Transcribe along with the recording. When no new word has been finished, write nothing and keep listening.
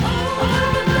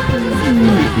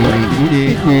You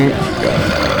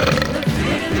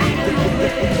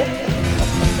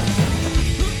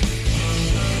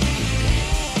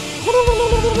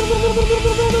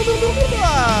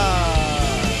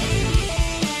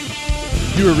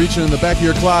were reaching in the back of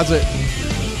your closet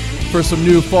for some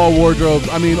new fall wardrobe.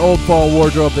 I mean, old fall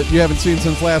wardrobe that you haven't seen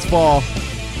since last fall.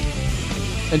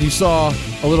 And you saw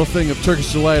a little thing of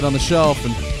Turkish Delight on the shelf,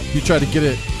 and you tried to get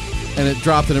it, and it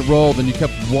dropped and it rolled, and you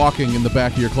kept walking in the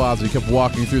back of your closet. You kept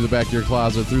walking through the back of your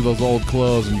closet, through those old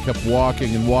clothes, and you kept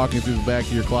walking and walking through the back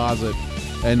of your closet.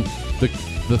 And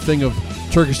the thing of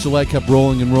Turkish Delight kept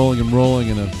rolling and rolling and rolling,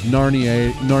 and a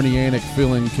Narnianic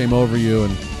feeling came over you,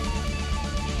 and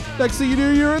next thing you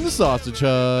knew, you're in the sausage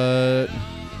hut.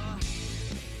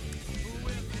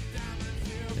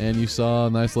 And you saw a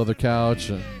nice leather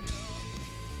couch,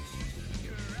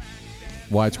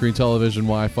 widescreen television,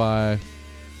 Wi-Fi,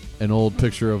 an old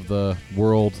picture of the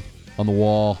world on the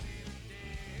wall,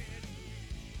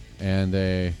 and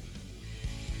a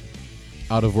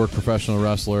out-of-work professional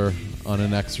wrestler on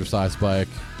an exercise bike,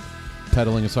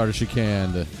 pedaling as hard as she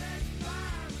can to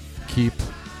keep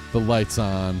the lights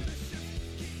on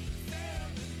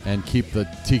and keep the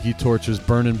tiki torches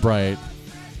burning bright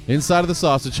inside of the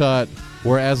sausage hut,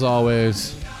 where, as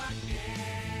always,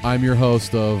 I'm your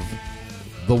host of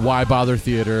the Why Bother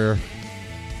Theater,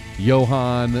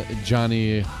 Johan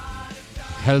Johnny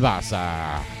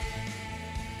Helbasa.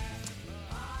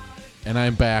 And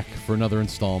I'm back for another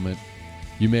installment.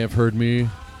 You may have heard me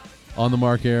on the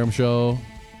Mark Aram Show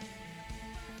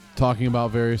talking about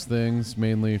various things,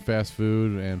 mainly fast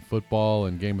food and football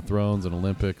and Game of Thrones and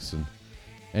Olympics and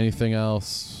anything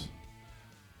else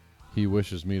he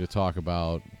wishes me to talk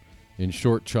about in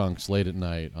short chunks late at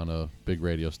night on a big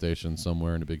radio station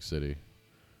somewhere in a big city.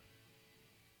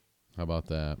 How about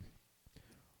that?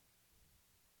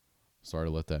 Sorry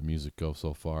to let that music go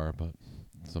so far, but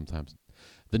sometimes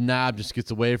the knob just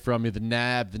gets away from you. The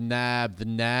nab.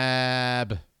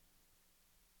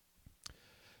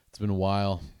 It's been a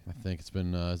while. I think it's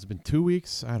been 2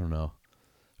 weeks. I don't know.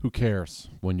 Who cares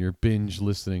when you're binge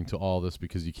listening to all this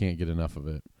because you can't get enough of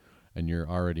it, and you're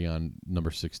already on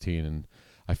number 16, and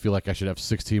I feel like I should have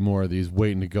 16 more of these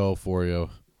waiting to go for you,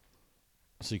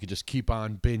 so you could just keep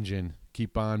on binging,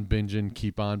 keep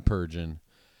on purging.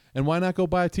 And why not go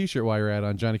buy a t-shirt while you're at it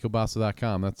on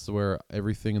JohnnyKilbasa.com? That's where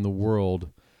everything in the world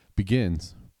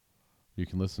begins. You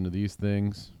can listen to these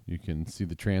things. You can see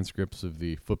the transcripts of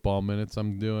the football minutes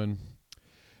I'm doing.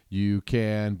 You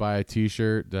can buy a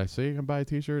t-shirt. Did I say you can buy a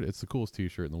t-shirt? It's the coolest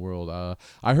t-shirt in the world.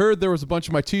 I heard there was a bunch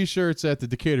of my t-shirts at the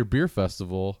Decatur Beer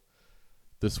Festival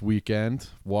this weekend,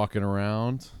 walking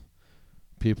around.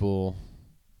 People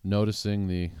noticing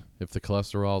the "if the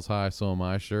cholesterol's high, so am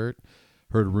I" shirt.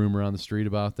 Heard a rumor on the street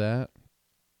about that.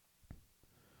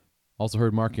 Also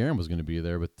heard Mark Aram was going to be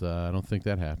there, but I don't think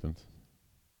that happened.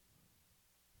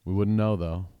 We wouldn't know,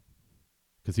 though,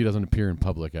 because he doesn't appear in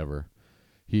public ever.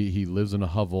 He lives in a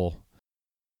hovel.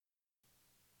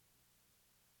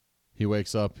 He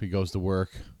wakes up, he goes to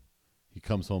work, he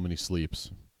comes home and he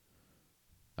sleeps.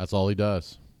 That's all he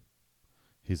does.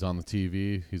 He's on the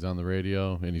TV, he's on the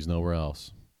radio, and he's nowhere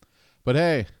else. But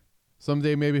hey,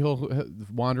 someday maybe he'll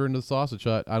wander into the sausage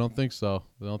hut. I don't think so.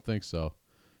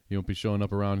 He won't be showing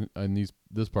up around in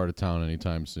this part of town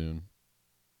anytime soon.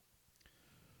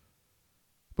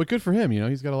 But good for him,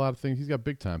 he's got a lot of things. He's got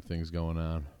big time things going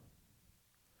on.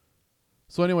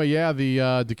 So anyway, yeah,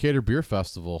 the Decatur Beer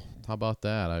Festival. How about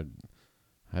that?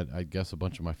 I guess a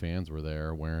bunch of my fans were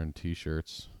there wearing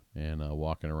T-shirts and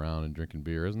walking around and drinking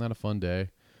beer. Isn't that a fun day?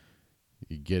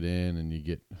 You get in and you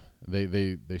get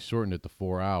they shortened it to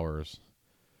 4 hours,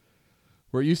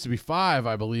 where it used to be 5,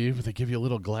 I believe. But they give you a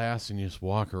little glass and you just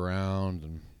walk around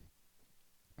and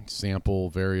sample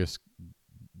various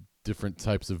different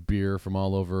types of beer from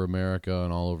all over America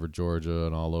and all over Georgia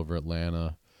and all over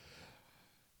Atlanta.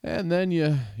 And then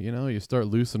you start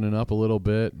loosening up a little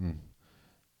bit, and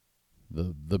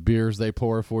the beers they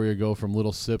pour for you go from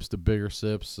little sips to bigger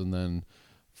sips, and then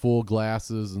full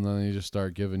glasses, and then they just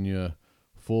start giving you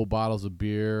full bottles of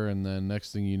beer, and then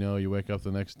next thing you know, you wake up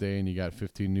the next day and you got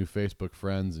 15 new Facebook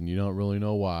friends, and you don't really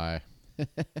know why.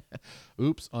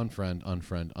 Oops, unfriend.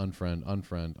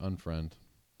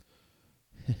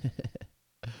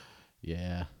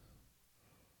 Yeah.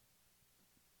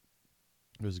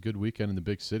 It was a good weekend in the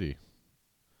big city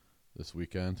this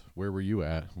weekend. Where were you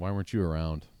at? Why weren't you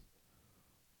around?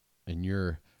 And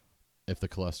your "if the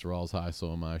cholesterol's high,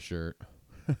 so am I" shirt.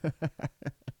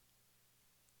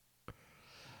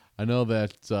 I know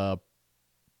that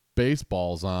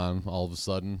baseball's on all of a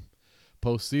sudden.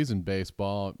 Postseason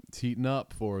baseball. It's heating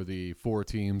up for the 4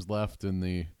 teams left in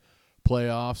the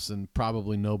playoffs and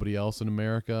probably nobody else in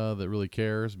America that really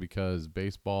cares, because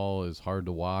baseball is hard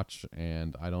to watch,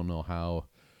 and I don't know how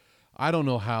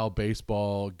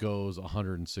baseball goes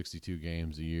 162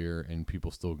 games a year and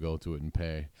people still go to it and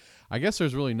pay. I guess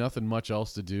there's really nothing much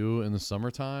else to do in the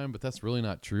summertime, but that's really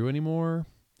not true anymore,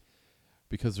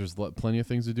 because there's plenty of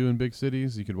things to do in big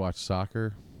cities. You could watch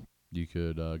soccer. You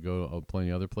could go to plenty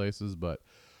of other places, but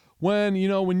when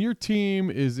your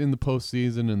team is in the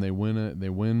postseason and they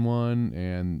win one,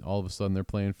 and all of a sudden they're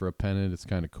playing for a pennant, it's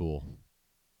kind of cool.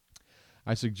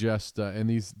 I suggest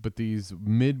these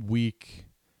midweek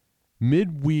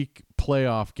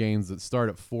playoff games that start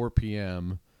at 4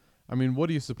 p.m. I mean, what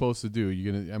are you supposed to do? Do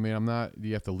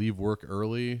you have to leave work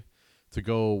early to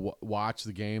go watch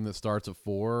the game that starts at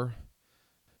 4?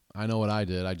 I know what I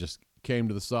did. I just came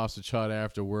to the Sausage Hut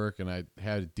after work, and I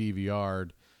had it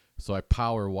DVR'd. So I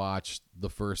power watched the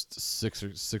first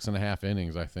 6.5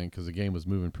 innings, I think, because the game was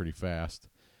moving pretty fast.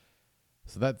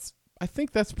 So I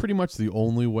think that's pretty much the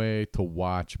only way to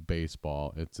watch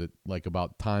baseball. It's at like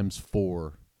about times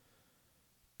 4,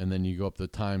 and then you go up to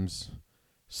times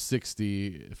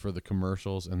 60 for the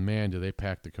commercials. And man, do they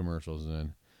pack the commercials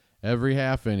in! Every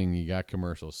half inning, you got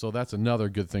commercials. So that's another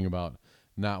good thing about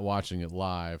not watching it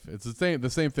live. It's the same.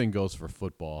 The same thing goes for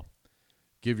football.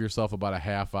 Give yourself about a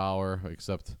half hour,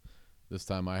 except this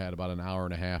time I had about an hour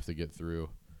and a half to get through.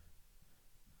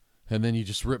 And then you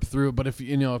just rip through it. But if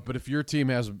your team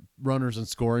has runners in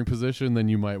scoring position, then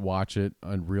you might watch it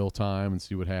in real time and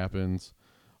see what happens.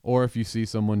 Or if you see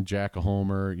someone jack a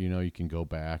homer, you can go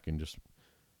back and just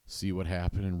see what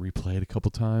happened and replay it a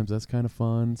couple times. That's kind of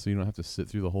fun. So you don't have to sit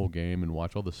through the whole game and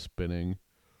watch all the spinning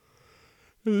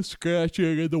and the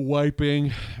scratching and the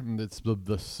wiping. And it's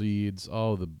the seeds.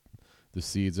 Oh, the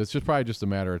seeds. It's probably just a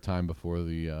matter of time before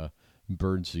the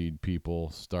birdseed people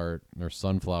start, or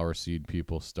sunflower seed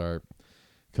people start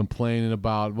complaining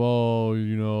about,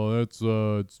 that's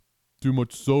it's too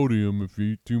much sodium if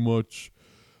you eat too much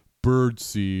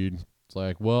birdseed. It's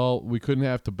like, well, we couldn't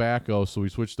have tobacco, so we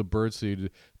switched to birdseed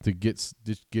to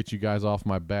get you guys off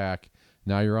my back.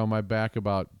 Now you're on my back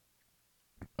about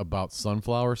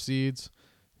sunflower seeds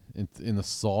in the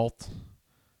salt.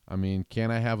 I mean,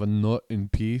 can't I have a nut in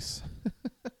peace?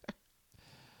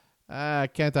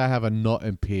 Can't I have a nut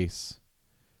in peace?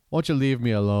 Won't you leave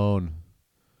me alone?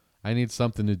 I need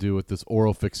something to do with this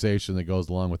oral fixation that goes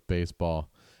along with baseball.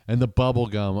 And the bubble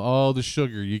gum. Oh, the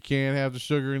sugar. You can't have the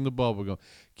sugar in the bubble gum.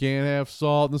 Can't have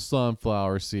salt in the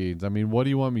sunflower seeds. I mean, what do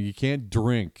you want me? You can't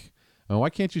drink. I mean, why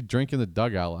can't you drink in the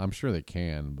dugout? I'm sure they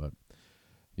can, but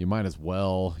you might as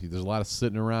well. There's a lot of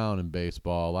sitting around in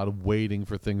baseball, a lot of waiting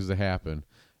for things to happen.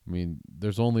 I mean,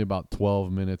 there's only about 12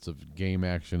 minutes of game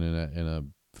action in a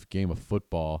game of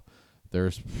football.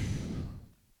 There's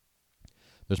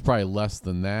probably less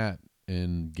than that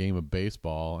in game of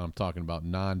baseball. I'm talking about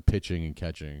non-pitching and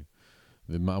catching.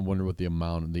 I wonder what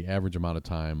the average amount of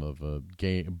time of a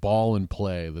game ball in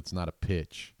play that's not a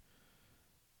pitch.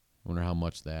 I wonder how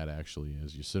much that actually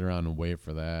is. You sit around and wait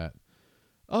for that.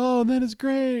 Oh, that is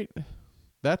great.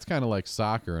 That's kind of like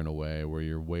soccer in a way, where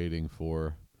you're waiting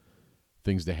for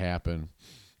things to happen.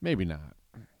 Maybe not.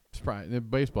 It's probably,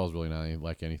 baseball's really not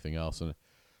like anything else, and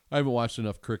I haven't watched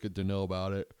enough cricket to know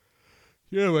about it.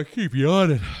 Yeah, I keep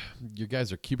yawning. You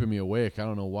guys are keeping me awake. I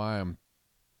don't know why I'm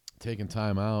taking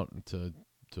time out to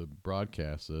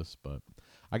broadcast this, but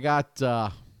I think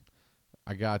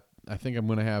I'm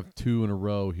gonna have 2 in a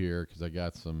row here, because I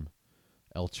got some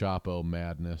El Chapo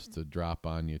madness to drop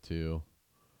on you too.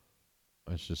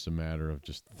 It's just a matter of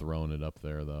just throwing it up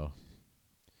there, though,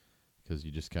 because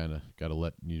you just kind of got to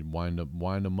wind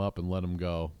them up and let them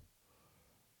go.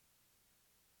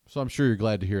 So I'm sure you're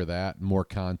glad to hear that. More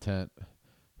content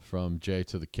from J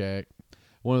to the K.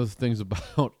 One of the things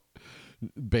about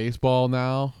baseball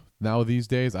now these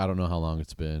days, I don't know how long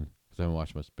it's been, because I haven't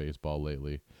watched much baseball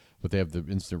lately, but they have the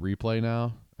instant replay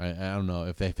now. I don't know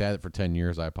if they've had it for 10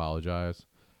 years. I apologize.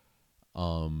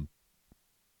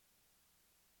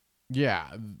 Yeah,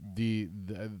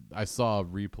 I saw a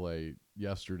replay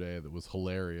yesterday that was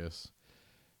hilarious,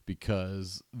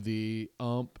 because the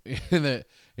ump there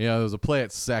was a play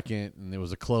at second, and it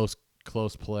was a close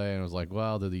play, and I was like,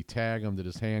 well, did he tag him? Did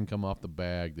his hand come off the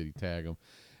bag? Did he tag him?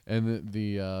 And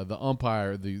the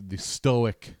umpire, the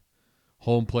stoic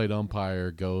home plate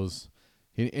umpire, goes,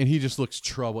 and he just looks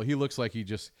troubled. He looks like he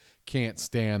just can't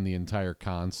stand the entire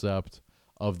concept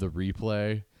of the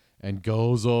replay, and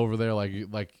goes over there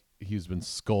like he's been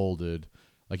scolded.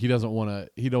 Like he doesn't want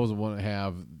to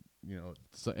have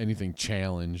anything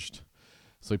challenged.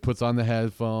 So he puts on the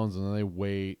headphones, and then they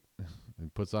wait,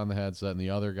 and puts on the headset, and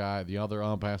the other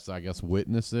ump has to, I guess,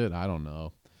 witness it. I don't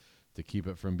know. to keep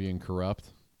it from being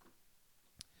corrupt.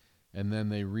 And then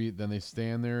they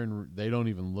stand there and they don't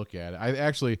even look at it.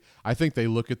 I think they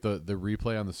look at the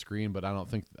replay on the screen, but I don't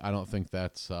think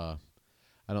that's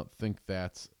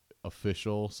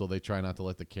official. So they try not to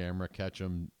let the camera catch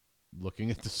them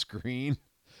looking at the screen,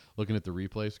 looking at the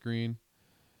replay screen.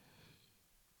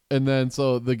 And then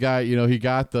so the guy, he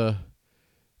got the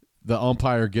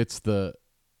umpire gets the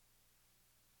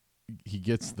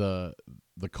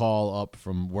call up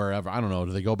from wherever. I don't know.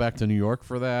 Do they go back to New York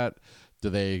for that?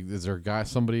 Is there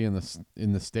somebody in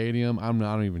the stadium? I'm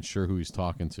not even sure who he's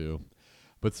talking to.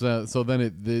 But so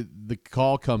then the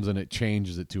call comes and it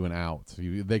changes it to an out.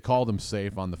 They called him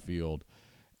safe on the field,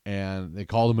 and they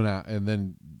called him an out, and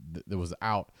then it was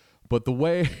out. But the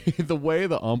way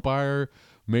the umpire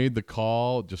made the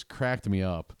call just cracked me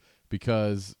up,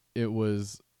 because it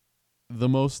was the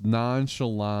most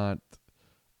nonchalant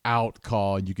out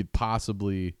call you could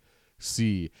possibly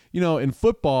see. In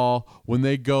football, when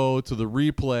they go to the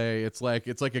replay, it's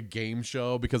like a game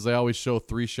show, because they always show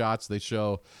 3 shots. They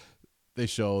show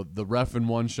the ref in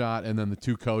one shot and then the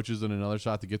 2 coaches in another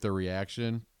shot to get their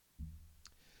reaction.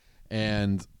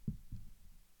 And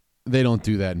they don't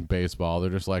do that in baseball. They're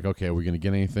just like, okay, we're going to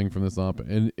get anything from this ump.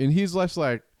 And he's just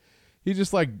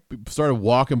started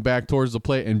walking back towards the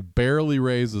plate and barely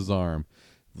raised his arm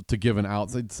to give an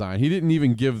outside sign. He didn't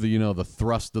even give the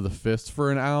thrust of the fist for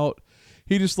an out.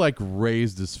 He just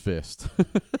raised his fist.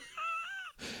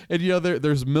 And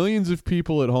there's millions of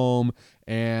people at home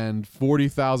and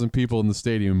 40,000 people in the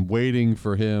stadium waiting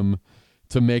for him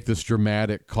to make this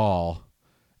dramatic call.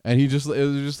 And it was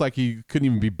just like he couldn't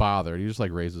even be bothered. He just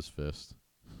raised his fist.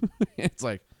 It's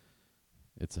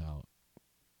it's out.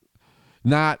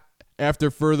 Not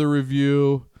after further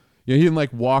review. He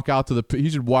didn't walk out to he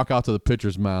should walk out to the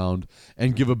pitcher's mound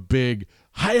and give a big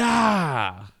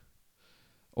hi-ya,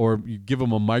 or you give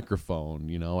him a microphone.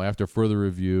 After further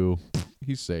review,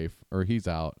 he's safe or he's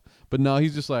out. But no,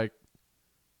 he's just I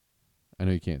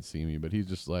know you can't see me, but he's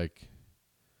just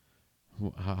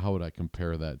how would I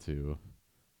compare that to?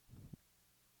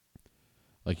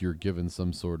 You're given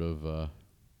some sort of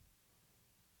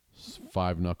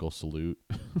 5-knuckle salute.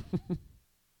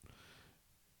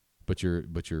 But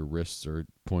your wrists are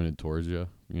pointed towards you,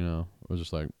 It was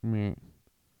just meh.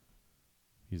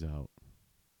 He's out.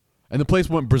 And the place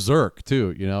went berserk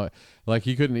too,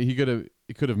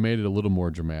 he could have made it a little more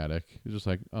dramatic. He's just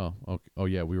oh, okay, oh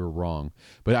yeah, we were wrong.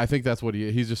 But I think that's what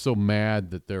he's just so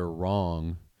mad that they're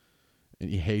wrong, and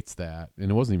he hates that.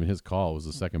 And it wasn't even his call; it was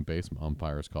the second base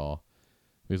umpire's call.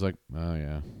 He's like, oh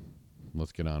yeah,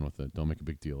 let's get on with it. Don't make a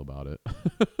big deal about it.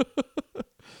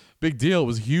 Big deal. It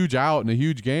was a huge out in a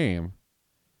huge game.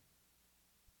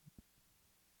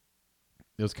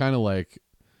 It was kind of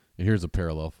here's a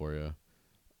parallel for you.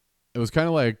 It was kind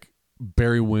of like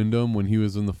Barry Windham when he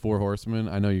was in the Four Horsemen.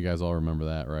 I know you guys all remember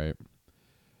that, right?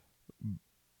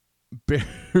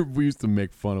 We used to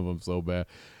make fun of him so bad.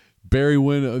 Barry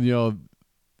Windham,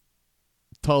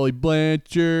 Tully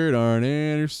Blanchard, Arn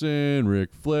Anderson,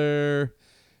 Ric Flair,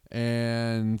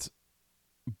 and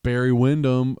Barry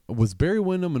Windham. Was Barry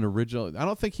Windham an original? I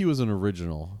don't think he was an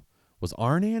original. Was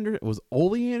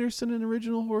Ole Anderson an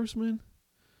original Horseman?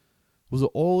 Was it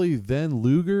Ole, then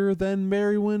Luger, then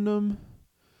Barry Windham?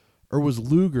 Or was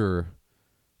Luger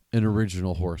an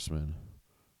original Horseman?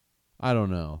 I don't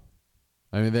know.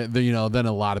 I mean, then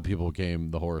a lot of people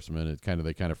became the Horsemen.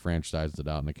 They kind of franchised it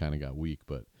out, and it kind of got weak.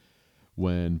 But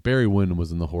when Barry Windham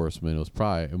was in the Horsemen, it was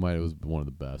one of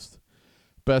the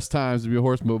best times to be a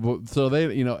Horseman. So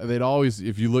they'd always,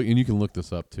 if you look, and you can look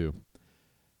this up too,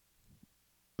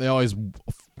 they always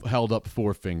held up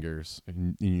 4 fingers,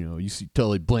 and you see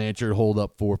Tully Blanchard hold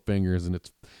up 4 fingers, and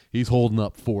he's holding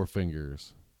up 4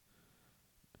 fingers.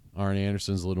 Arn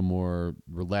Anderson's a little more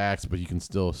relaxed, but you can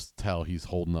still tell he's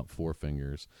holding up 4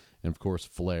 fingers. And of course,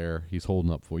 Flair, he's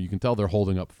holding up 4. You can tell they're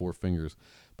holding up 4 fingers.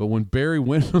 But when Barry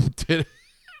Windham did it,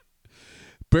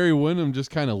 Barry Windham just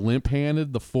kind of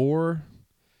limp-handed the 4.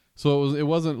 So it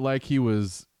wasn't like he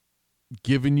was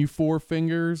giving you 4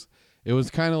 fingers. It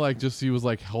was kind of he was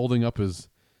holding up his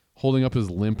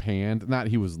limp hand. Not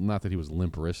that he was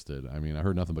limp-wristed. I mean, I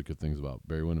heard nothing but good things about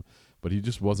Barry Windham, but he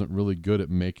just wasn't really good at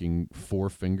making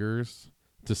 4 fingers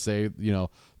to say,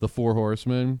 the 4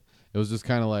 Horsemen. It was just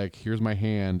kind of here's my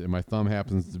hand, and my thumb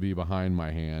happens to be behind my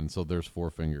hand, so there's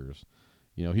 4 fingers.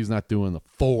 He's not doing the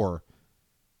 4,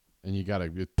 and you got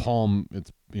to palm.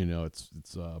 It's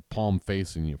palm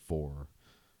facing you 4.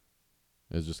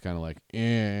 It's just kind of like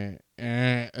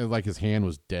his hand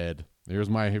was dead. There's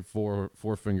my 4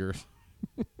 fingers.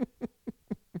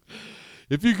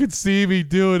 If you could see me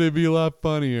do it, it'd be a lot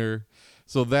funnier.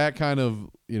 So that kind of,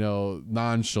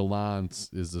 nonchalance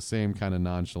is the same kind of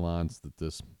nonchalance that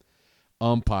this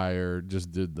umpire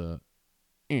just did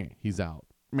he's out.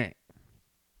 Meh.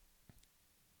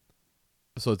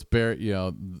 So it's Barry,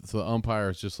 so the umpire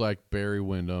is just like Barry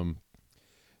Windham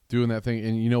doing that thing.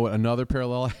 And you know what? Another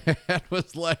parallel I had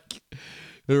was like,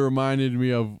 it reminded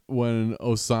me of when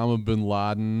Osama Bin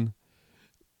Laden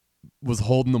was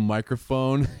holding the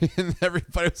microphone and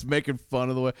everybody was making fun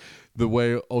of the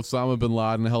way Osama Bin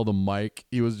Laden held a mic.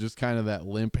 He was just kind of that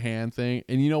limp hand thing.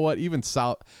 And you know what? Even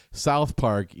South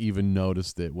Park even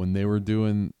noticed it when they were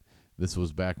doing, this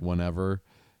was back when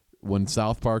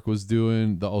South Park was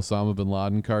doing the Osama Bin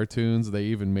Laden cartoons, they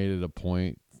even made it a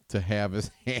point to have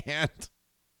his hand.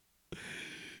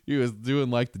 He was doing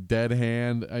like the dead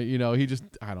hand. He just,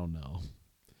 I don't know.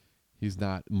 He's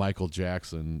not Michael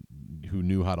Jackson who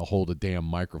knew how to hold a damn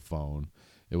microphone.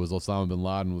 It was Osama Bin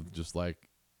Laden with just like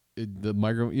the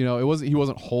microphone. He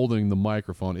wasn't holding the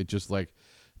microphone. It just like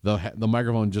the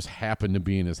microphone just happened to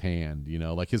be in his hand.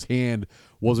 Like his hand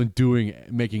wasn't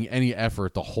making any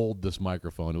effort to hold this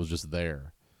microphone. It was just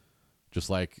there. Just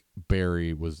like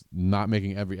Barry was not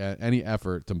making any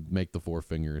effort to make the four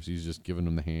fingers. He's just giving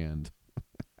him the hand,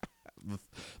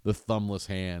 the thumbless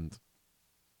hand.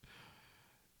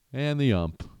 And the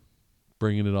ump,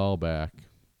 bringing it all back,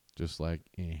 just like,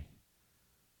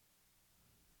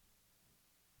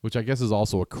 Which I guess is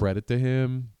also a credit to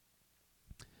him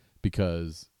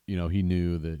because, he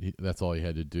knew that that's all he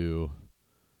had to do.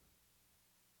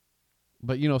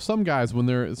 But, some guys, one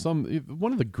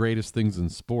of the greatest things in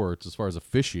sports as far as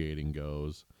officiating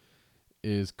goes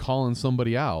is calling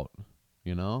somebody out,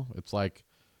 It's like,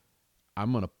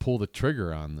 I'm going to pull the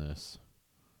trigger on this.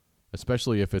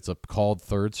 Especially if it's a called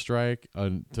third strike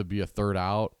to be a third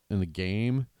out in the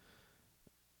game.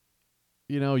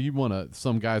 You want to,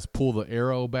 some guys pull the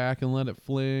arrow back and let it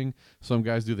fling. Some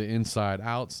guys do the inside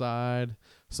outside.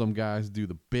 Some guys do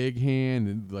the big hand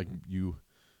and like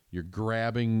you're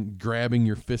grabbing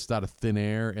your fist out of thin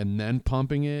air and then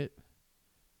pumping it.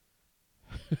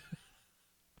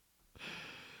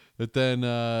 But then,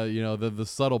 the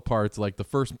subtle parts like the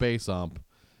first base ump,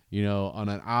 on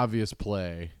an obvious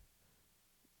play,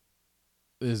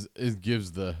 it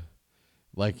gives the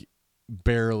like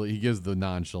barely, he gives the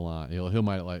nonchalant.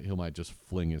 He might just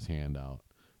fling his hand out,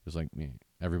 just like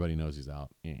everybody knows he's out.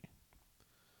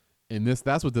 And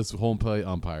that's what this home plate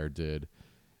umpire did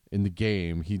in the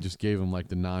game. He just gave him like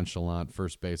the nonchalant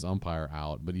first base umpire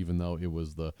out. But even though it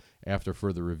was after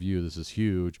further review, this is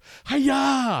huge.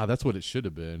 Hi-ya! That's what it should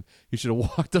have been. He should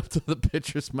have walked up to the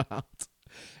pitcher's mound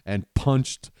and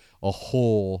punched a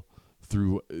hole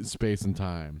through space and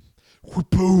time.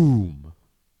 Boom!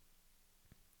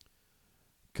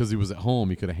 Because he was at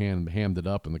home, he could have hammed it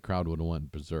up, and the crowd would have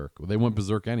went berserk. Well, they went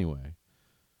berserk anyway.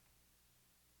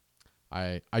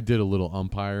 I did a little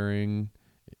umpiring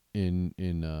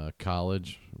in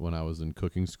college when I was in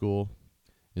cooking school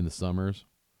in the summers,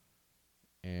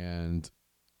 and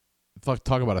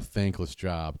talk about a thankless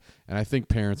job. And I think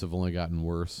parents have only gotten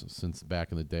worse since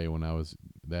back in the day when I was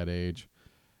that age.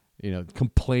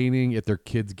 Complaining at their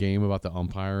kids' game about the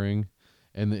umpiring,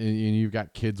 and you've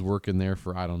got kids working there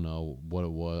for I don't know what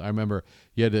it was. I remember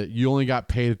you only got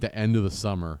paid at the end of the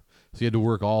summer, so you had to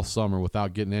work all summer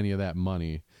without getting any of that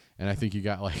money. And I think you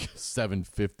got like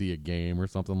 $7.50 a game or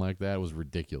something like that. It was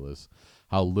ridiculous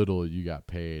how little you got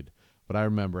paid. But I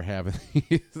remember having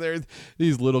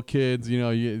these little kids,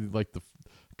 like the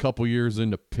couple years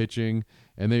into pitching,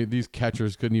 and these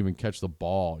catchers couldn't even catch the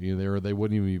ball. They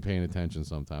wouldn't even be paying attention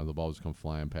sometimes. The ball would just come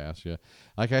flying past you.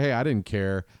 Like, hey, I didn't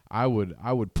care. I would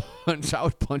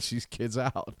punch these kids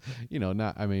out.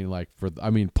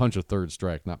 Punch a third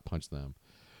strike, not punch them.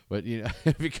 But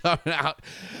it'd be coming out,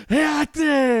 hey,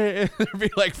 there'd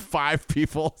be like 5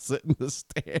 people sitting in the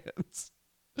stands.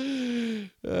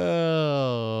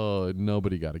 Oh,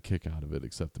 nobody got a kick out of it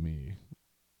except me.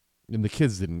 And the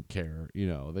kids didn't care,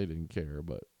 they didn't care,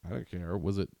 but I don't care.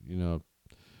 Was it,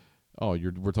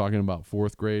 we're talking about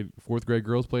fourth grade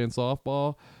girls playing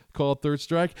softball, called third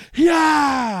strike.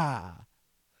 Yeah!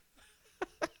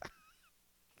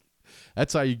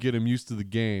 That's how you get them used to the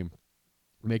game.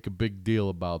 Make a big deal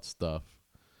about stuff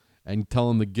and tell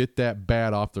them to get that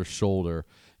bat off their shoulder.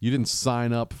 You didn't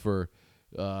sign up for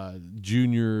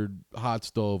junior hot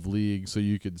stove league so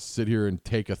you could sit here and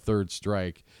take a third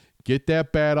strike. Get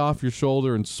that bat off your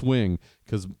shoulder and swing,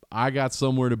 because I got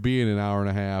somewhere to be in an hour and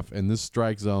a half, and this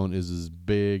strike zone is as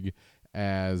big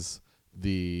as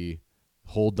the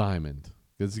whole diamond.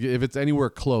 Because if it's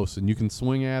anywhere close and you can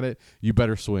swing at it, you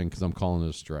better swing, because I'm calling it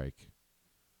a strike.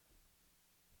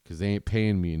 Because they ain't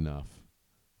paying me enough.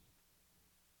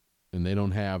 and they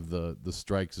don't have the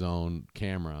strike zone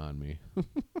camera on me.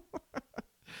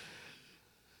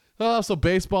 Oh, so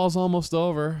baseball's almost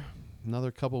over.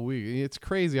 Another couple weeks. It's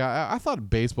crazy. I thought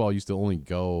baseball used to only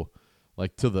go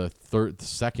like to the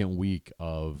second week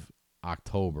of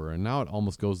October, and now it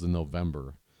almost goes to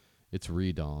November. It's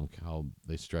redonk how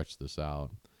they stretch this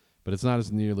out. But it's not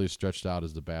as nearly stretched out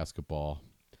as the basketball.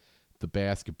 The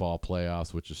basketball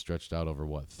playoffs, which is stretched out over,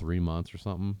 3 months or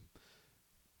something?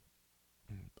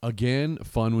 Again,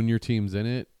 fun when your team's in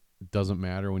it. Doesn't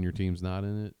matter when your team's not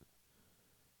in it.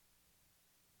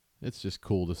 It's just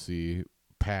cool to see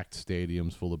packed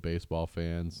stadiums full of baseball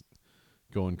fans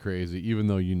going crazy, even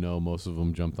though most of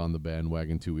them jumped on the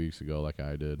bandwagon 2 weeks ago like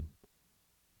I did.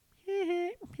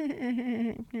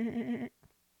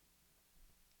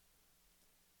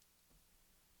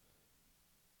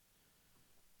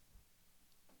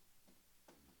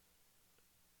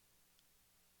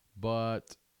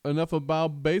 But enough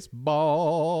about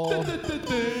baseball.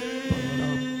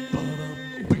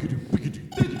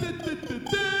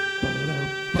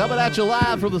 Coming at you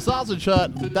live from the Sausage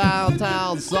Hut in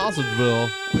downtown Sausageville.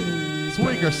 This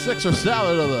week are 6 or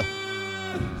 7 of the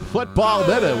Football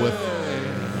Minute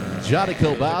with Johnny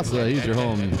Kilbasa. He's your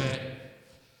home.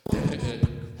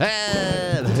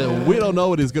 And we don't know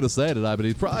what he's going to say tonight, but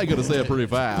he's probably going to say it pretty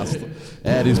fast.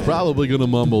 And he's probably going to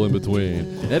mumble in between.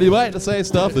 And he might say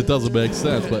stuff that doesn't make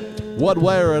sense, but one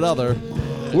way or another,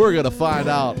 we're going to find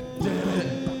out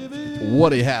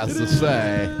what he has to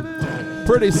say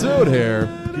pretty soon here.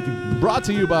 Brought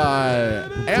to you by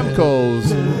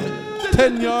Amco's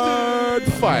 10-Yard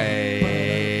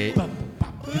Fight.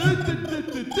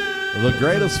 The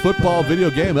greatest football video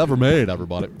game ever made,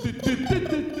 everybody.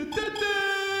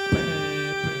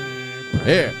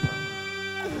 Here.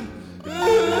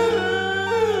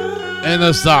 In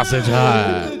the Sausage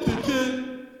Hut.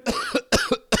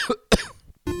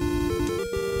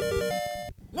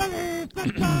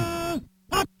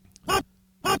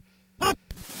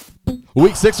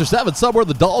 Week 6 or 7, somewhere in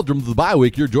the doldrums of the bye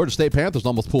week, your Georgia State Panthers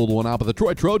almost pulled one out, but the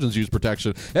Troy Trojans used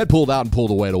protection and pulled out and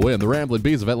pulled away to win. The Rambling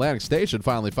Bees of Atlantic Station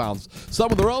finally found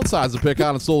some of their own sides to pick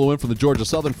on and stole a win from the Georgia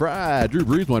Southern Fried. Drew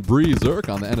Brees went berserk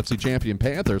on the NFC champion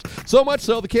Panthers. So much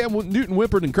so, the Cam Newton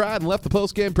whimpered and cried and left the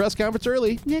post-game press conference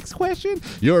early. Next question.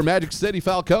 Your Magic City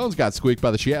Falcons got squeaked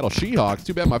by the Seattle Seahawks.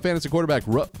 Too bad my fantasy quarterback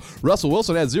Russell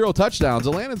Wilson had 0 touchdowns.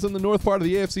 Atlanta's in the north part of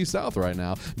the AFC South right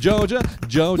now. Georgia,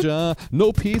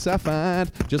 no peace I find.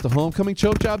 Just a homecoming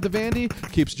choke job to Vandy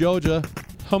keeps Georgia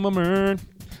hum.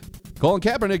 Colin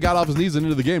Kaepernick got off his knees and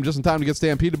into the game just in time to get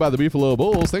stampeded by the Buffalo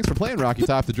Bulls. Thanks for playing, Rocky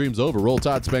Top. The dream's over. Roll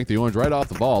Tide spanked the Orange right off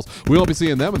the balls. We won't be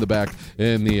seeing them in the back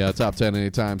in the top 10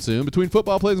 anytime soon. Between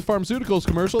football plays and pharmaceuticals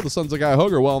commercial, the Sons of Guy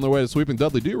Hooker well on their way to sweeping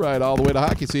Dudley Do-Right all the way to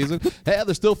hockey season. Hey,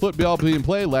 there's still football being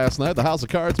played last night. The House of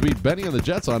Cards beat Benny and the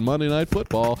Jets on Monday Night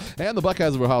Football. And the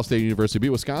Buckeyes of Ohio State University beat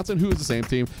Wisconsin, who is the same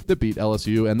team that beat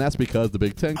LSU. And that's because the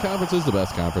Big Ten Conference is the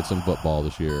best conference in football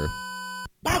this year.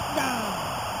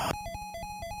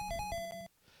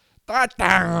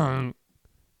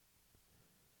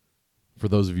 For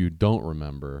those of you who don't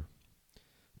remember,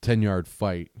 10-Yard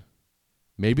Fight,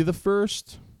 maybe the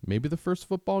first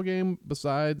football game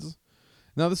besides.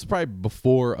 Now, this is probably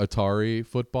before Atari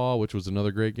Football, which was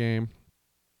another great game.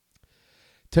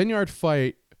 10-Yard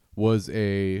Fight was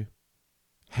a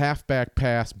halfback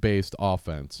pass-based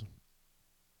offense.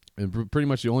 And pretty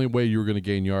much the only way you were going to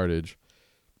gain yardage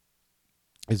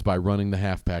is by running the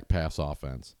halfback pass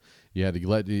offense. You had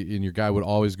to and your guy would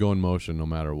always go in motion no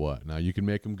matter what. Now, you can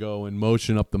make him go in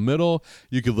motion up the middle.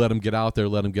 You could let him get out there,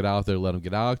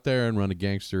 and run a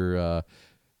gangster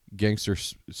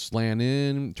slant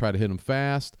in, try to hit him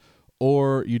fast.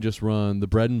 Or you just run the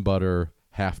bread and butter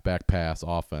halfback pass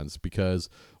offense. Because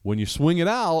when you swing it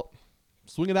out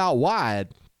wide,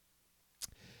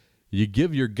 you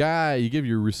give your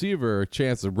receiver a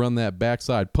chance to run that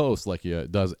backside post like he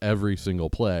does every single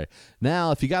play.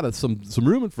 Now, if you got some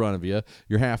room in front of you,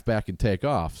 your halfback can take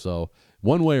off. So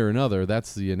one way or another,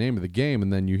 that's the name of the game.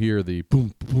 And then you hear the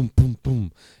boom, boom, boom,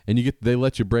 boom, and they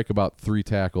let you break about 3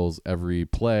 tackles every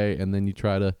play, and then you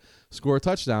try to score a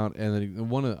touchdown. And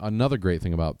then another great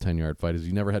thing about 10-Yard Fight is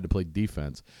you never had to play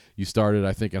defense. You started,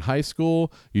 I think, in high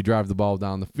school. You drive the ball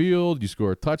down the field. You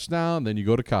score a touchdown. Then you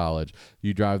go to college.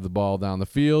 You drive the ball down the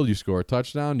field. You score a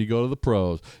touchdown. You go to the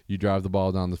pros. You drive the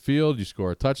ball down the field. You score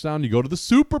a touchdown. You go to the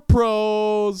super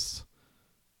pros.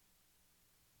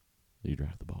 You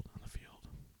drive the ball down the field.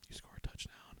 You score a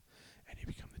touchdown. And you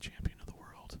become the champion of the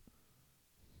world.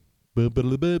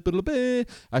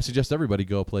 I suggest everybody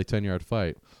go play 10-Yard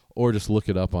Fight. Or just look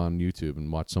it up on YouTube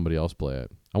and watch somebody else play it.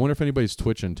 I wonder if anybody's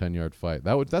twitching 10-Yard Fight.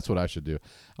 That's what I should do.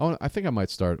 I think I might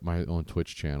start my own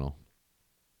Twitch channel.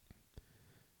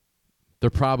 There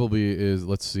probably is.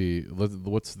 Let's see.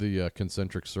 What's the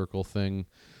concentric circle thing?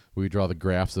 We draw the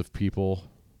graphs of people.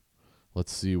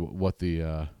 Let's see what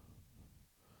the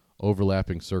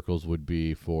overlapping circles would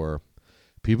be for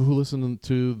people who listen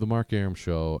to the Mark Arum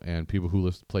Show and people who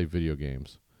play video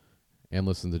games and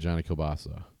listen to Johnny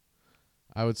Kilbasa.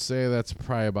 I would say that's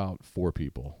probably about 4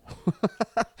 people.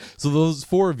 So those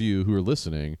 4 of you who are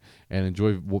listening and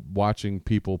enjoy watching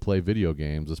people play video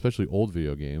games, especially old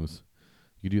video games,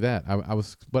 you do that.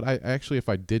 But I actually, if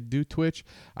I did do Twitch,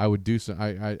 I would do some.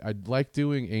 I'd like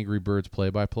doing Angry Birds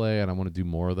play-by-play, and I want to do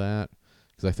more of that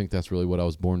because I think that's really what I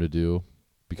was born to do.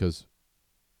 Because,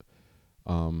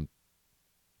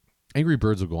 Angry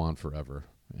Birds will go on forever,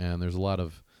 and there's a lot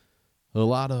of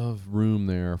room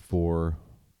there for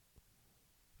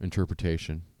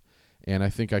interpretation. And I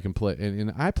think I can play. And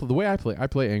the way I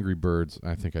play Angry Birds.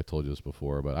 I think I told you this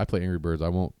before, but I play Angry Birds. I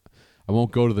won't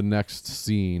go to the next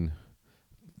scene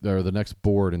or the next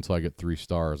board until I get 3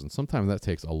 stars, and sometimes that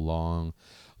takes a long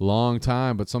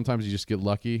time. But sometimes you just get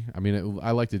lucky. I mean,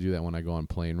 I like to do that when I go on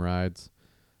plane rides.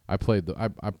 I've played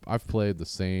the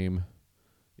same.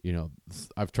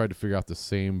 I've tried to figure out the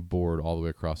same board all the way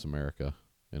across America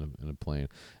in a plane,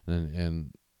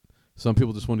 and some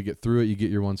people just want to get through it. You get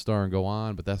your 1 star and go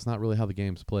on, but that's not really how the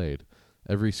game's played.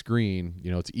 Every screen,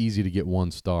 it's easy to get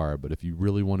 1 star, but if you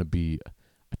really want to be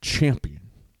a champion,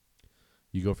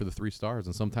 you go for the 3 stars,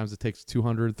 and sometimes it takes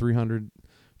 200, 300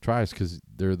 tries because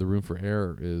the room for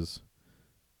error is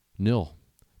nil.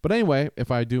 But anyway,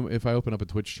 if I open up a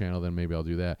Twitch channel, then maybe I'll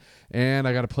do that. And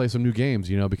I got to play some new games,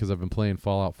 because I've been playing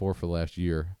Fallout 4 for the last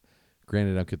year.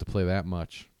 Granted, I don't get to play that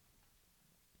much.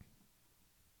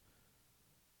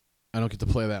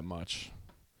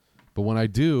 But when I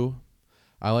do,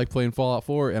 I like playing Fallout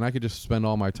 4, and I could just spend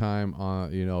all my time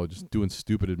on, just doing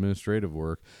stupid administrative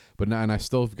work. But now, and I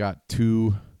still have got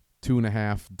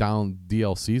 2.5 down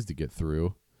DLCs to get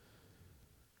through,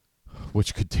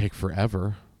 which could take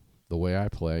forever. The way I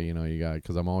play,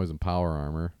 because I'm always in power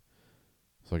armor,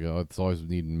 so it's always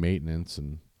needing maintenance,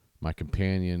 and my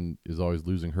companion is always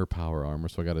losing her power armor,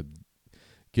 so I got to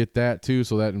get that too.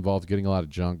 So that involves getting a lot of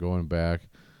junk, going back,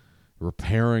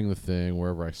 repairing the thing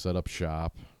wherever I set up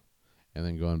shop, and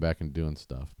then going back and doing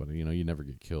stuff. But you never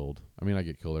get killed. I mean, I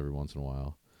get killed every once in a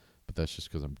while, but that's just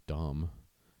because I'm dumb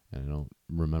and I don't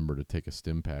remember to take a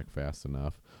stim pack fast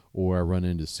enough, or I run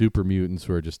into super mutants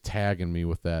who are just tagging me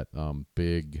with that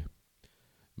big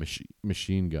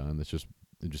machine gun that's just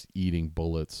eating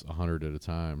bullets 100 at a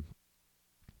time.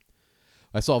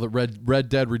 I saw that Red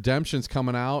Dead Redemption's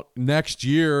coming out next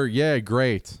year. Yeah,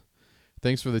 great.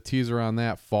 Thanks for the teaser on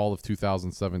that. Fall of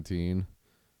 2017.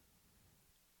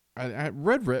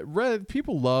 Red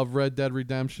people love Red Dead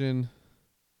Redemption.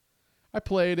 I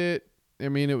played it. I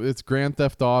mean, it's Grand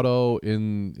Theft Auto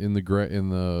in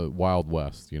the Wild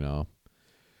West, And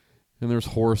there's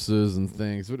horses and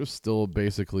things, but it's still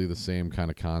basically the same kind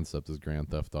of concept as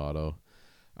Grand Theft Auto.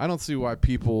 I don't see why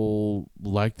people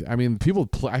I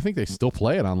think they still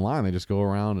play it online. They just go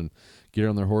around and get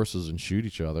on their horses and shoot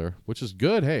each other, which is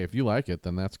good. Hey, if you like it,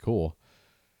 then that's cool.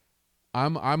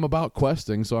 I'm about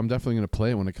questing, so I'm definitely going to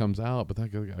play it when it comes out, but I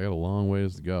got a long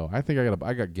ways to go. I think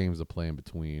I got games to play in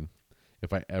between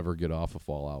if I ever get off of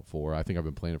Fallout 4. I think I've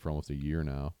been playing it for almost a year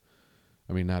now.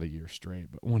 I mean, not a year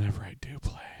straight, but whenever I do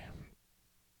play.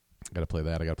 I got to play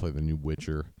that. I got to play the new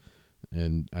Witcher,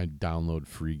 and I download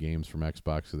free games from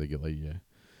Xbox, so they give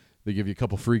you a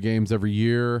couple free games every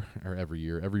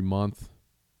month.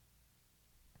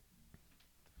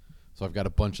 So I've got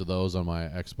a bunch of those on my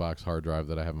Xbox hard drive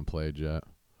that I haven't played yet.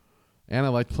 And I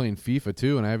like playing FIFA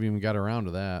too, and I haven't even got around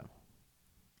to that.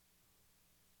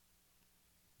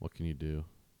 What can you do?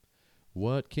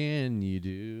 What can you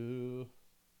do?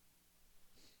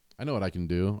 I know what I can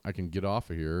do. I can get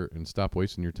off of here and stop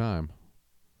wasting your time.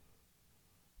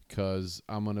 Because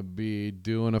I'm going to be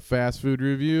doing a fast food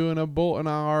review in a bolt an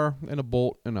hour.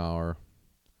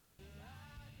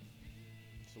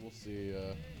 So we'll see.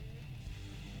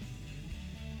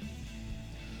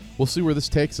 We'll see where this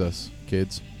takes us,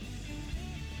 kids.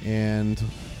 And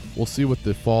we'll see what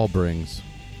the fall brings.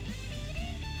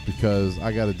 Because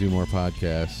I got to do more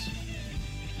podcasts.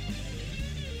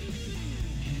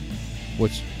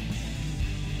 Which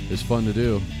is fun to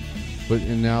do. But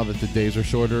now that the days are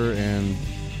shorter and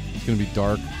it's going to be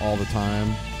dark all the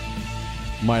time,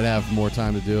 might have more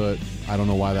time to do it. I don't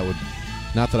know why that would.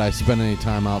 Not that I spend any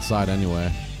time outside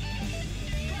anyway.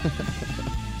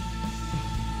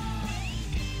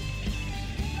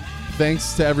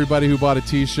 Thanks to everybody who bought a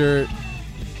t-shirt.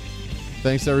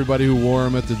 Thanks to everybody who wore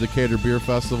them at the Decatur Beer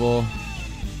Festival.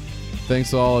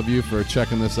 Thanks to all of you for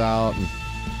checking this out. And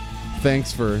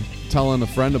thanks for telling a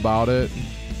friend about it.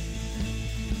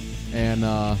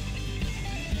 And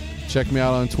check me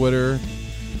out on Twitter.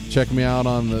 Check me out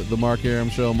on the Mark Aram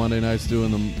Show Monday nights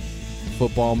doing the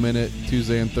Football Minute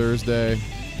Tuesday and Thursday.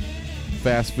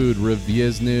 Fast food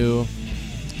reviews new.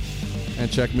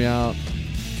 And check me out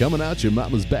coming out your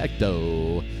mama's back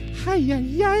door.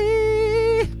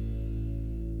 Hi-yi-yi.